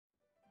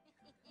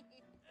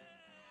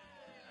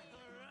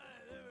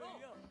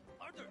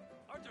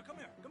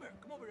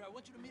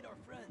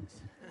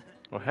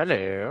Oh,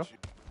 hello.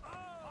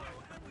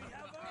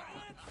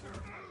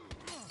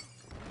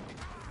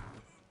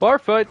 Bar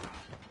fight!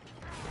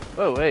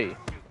 Oh, hey.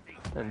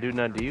 Didn't do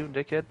nothing to you,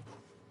 dickhead.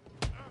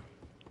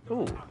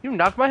 Ooh, you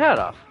knocked my hat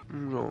off.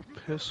 I'm gonna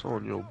piss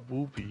on your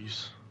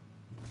boobies.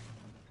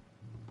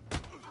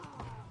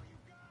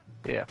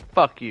 Yeah,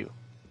 fuck you,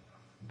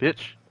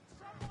 bitch.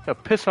 Gonna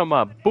piss on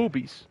my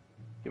boobies.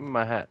 Give me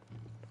my hat.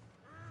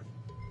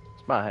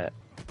 It's my hat.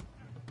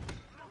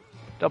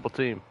 Double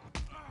team.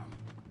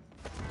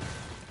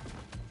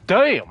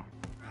 Damn!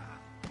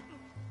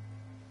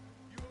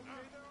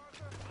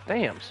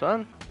 Damn,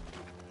 son.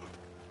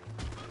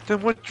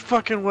 Then what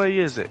fucking way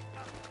is it?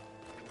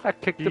 I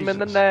kicked him in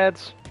the Jesus.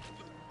 nads.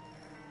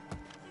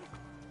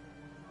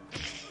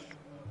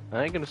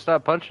 I ain't gonna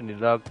stop punching you,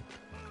 dog.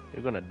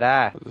 You're gonna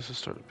die. This is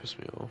starting to piss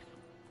me off.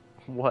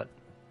 What?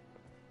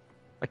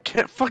 I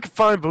can't fucking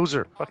find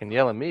Boozer. Fucking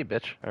yell at me,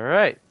 bitch.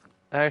 Alright.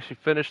 I actually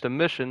finished a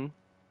mission.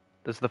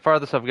 This is the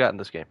farthest I've gotten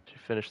this game. You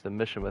finished the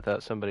mission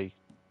without somebody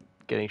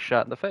getting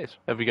shot in the face.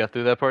 Have you got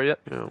through that part yet?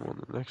 Yeah, I'm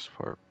on the next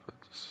part, but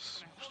this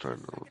is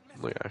starting to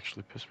like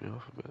actually piss me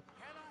off a bit.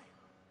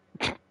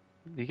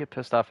 You get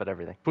pissed off at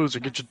everything. Boozer,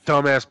 get your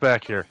dumb ass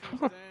back here.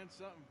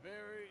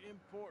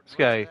 This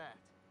guy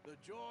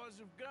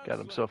got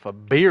himself a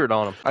beard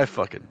on him. I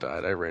fucking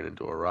died. I ran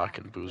into a rock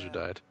and Boozer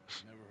died.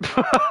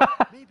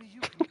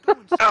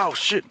 Oh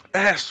shit,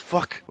 ass,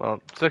 fuck.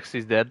 Well,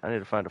 60's dead. I need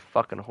to find a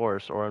fucking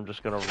horse or I'm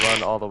just gonna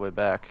run all the way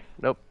back.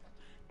 Nope.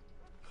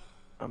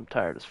 I'm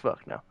tired as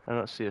fuck now. I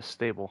don't see a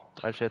stable.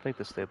 Actually, I think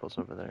the stable's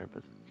over there,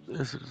 but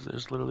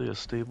There's literally a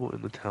stable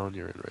in the town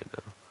you're in right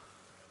now.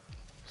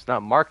 it's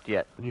not marked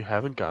yet. And you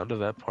haven't gotten to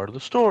that part of the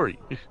story.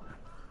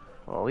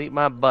 Well, eat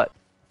my butt.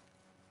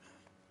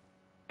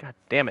 God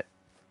damn it.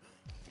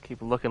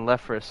 Keep looking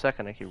left for a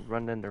second, I keep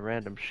running into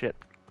random shit.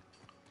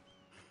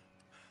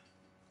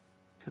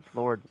 Good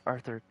lord,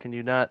 Arthur, can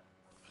you not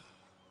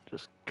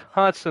just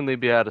constantly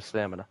be out of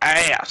stamina?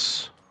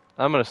 Ass!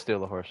 I'm gonna steal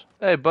the horse.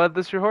 Hey, bud,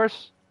 this your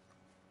horse?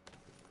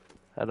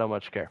 I don't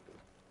much care.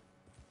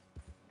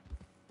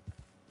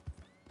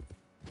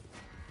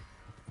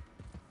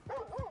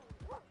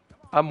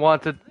 I'm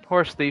wanted.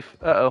 Horse thief.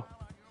 Uh-oh.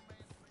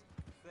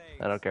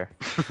 I don't care.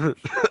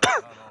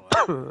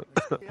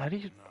 How do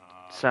you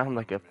sound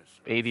like a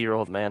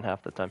 80-year-old man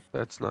half the time?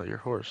 That's not your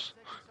horse.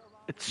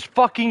 It's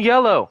fucking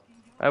yellow!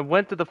 I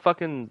went to the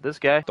fucking... this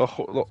guy. The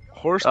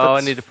horse Oh, I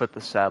that's... need to put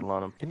the saddle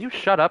on him. Can you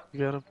shut up?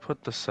 You gotta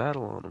put the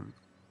saddle on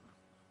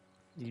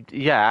him.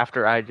 Yeah,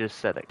 after I just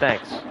said it.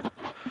 Thanks.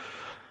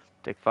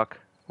 Dick fuck.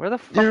 Where the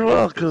fuck You're is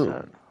welcome. the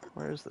saddle?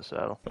 Where is the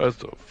saddle?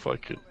 That's a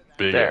fucking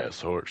big There.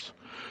 ass horse.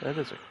 That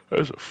is a...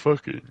 That's a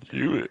fucking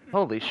unit.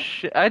 Holy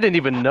shit. I didn't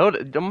even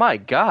notice. Oh my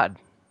god.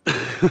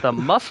 The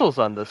muscles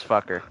on this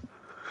fucker.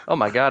 Oh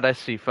my god, I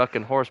see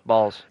fucking horse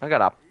balls. I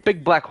got a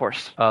big black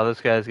horse. Oh, this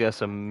guy's got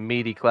some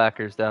meaty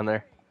clackers down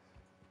there.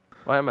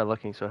 Why am I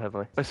looking so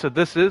heavily? Wait, so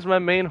this is my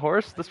main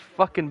horse? This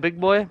fucking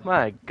big boy?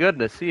 My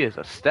goodness, he is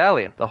a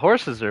stallion. The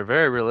horses are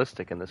very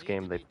realistic in this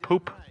game. They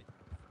poop.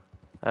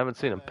 I haven't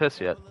seen them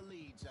piss yet.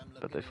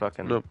 But they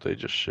fucking... Nope, they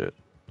just shit.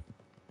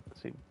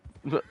 See.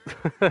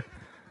 They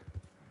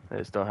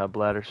just don't have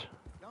bladders.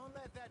 Don't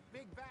let that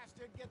big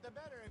bastard get the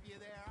better of you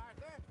there,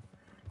 Arthur.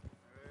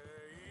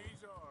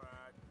 He's all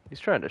right. He's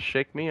trying to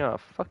shake me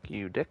off. Fuck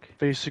you, dick.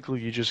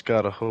 Basically, you just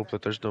gotta hope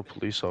that there's no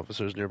police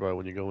officers nearby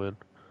when you go in.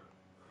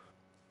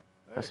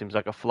 That seems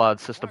like a flawed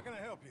system. How can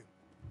I help you?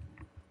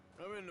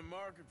 I'm in the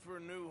market for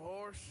a new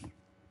horse.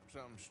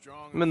 Something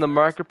strong. I'm in the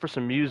market for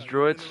some used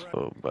droids.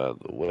 Oh, by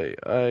the way,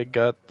 I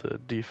got the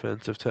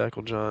defensive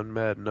tackle John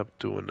Madden up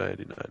to a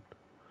 99.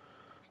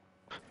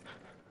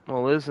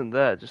 Well, isn't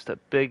that just a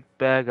big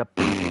bag of...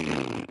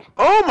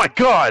 Oh my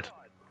god!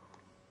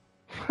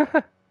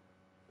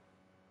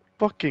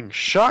 Fucking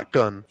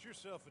shotgun. Get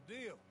yourself a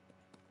deal.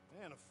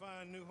 And a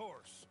fine new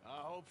horse.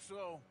 I hope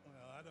so.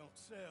 Well, I don't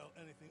sell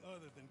anything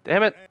other than...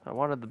 Damn it! I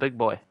wanted the big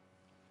boy.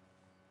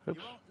 Oops.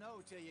 You won't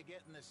know till you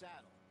get in the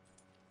saddle.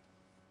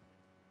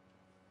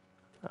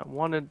 I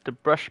wanted to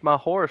brush my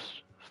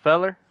horse,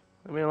 feller.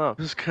 Leave me alone.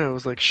 This guy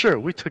was like, sure,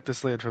 we took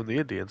this land from the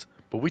Indians,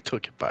 but we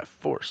took it by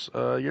force.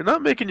 You're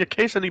not making your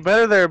case any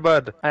better there,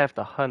 bud. I have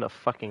to hunt a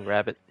fucking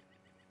rabbit.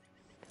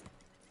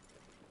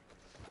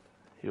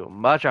 You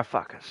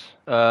motherfuckers.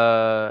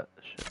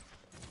 Shit.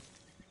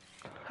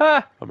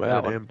 Ha! I'm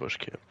at an ambush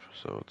camp,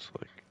 so it's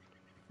like...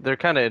 They're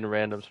kind of in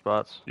random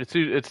spots.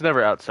 It's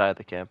never outside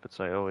the camp. It's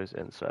like always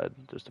inside.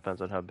 Just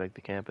depends on how big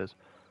the camp is.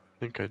 I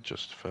think I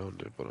just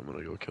found it, but I'm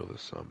gonna go kill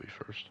this zombie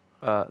first.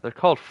 They're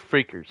called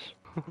freakers.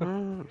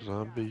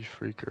 Zombie,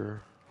 freaker,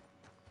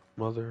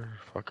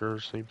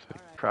 motherfucker, same thing.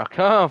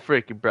 Come on,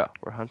 freaky bro.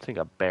 We're hunting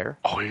a bear.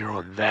 Oh, you're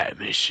on that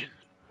mission.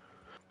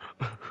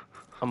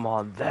 I'm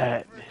on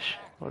that mission.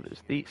 What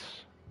is these?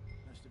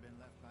 Must have been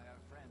left by our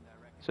friend,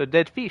 I reckon. So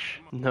dead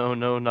fish? No,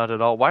 not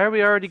at all. Why are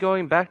we already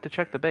going back to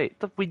check the bait?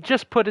 We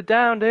just put it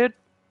down, dude.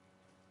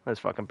 This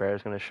fucking bear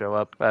is gonna show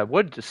up. I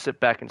would just sit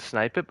back and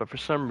snipe it, but for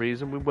some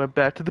reason we went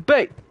back to the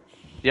bait.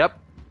 Yep.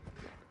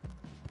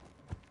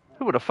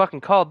 Who would have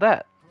fucking called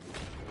that?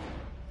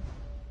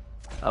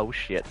 Oh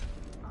shit.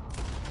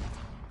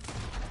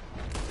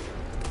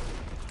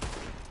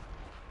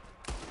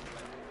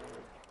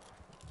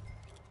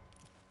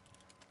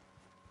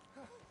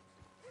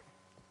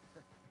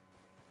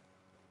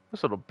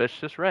 This little bitch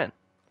just ran.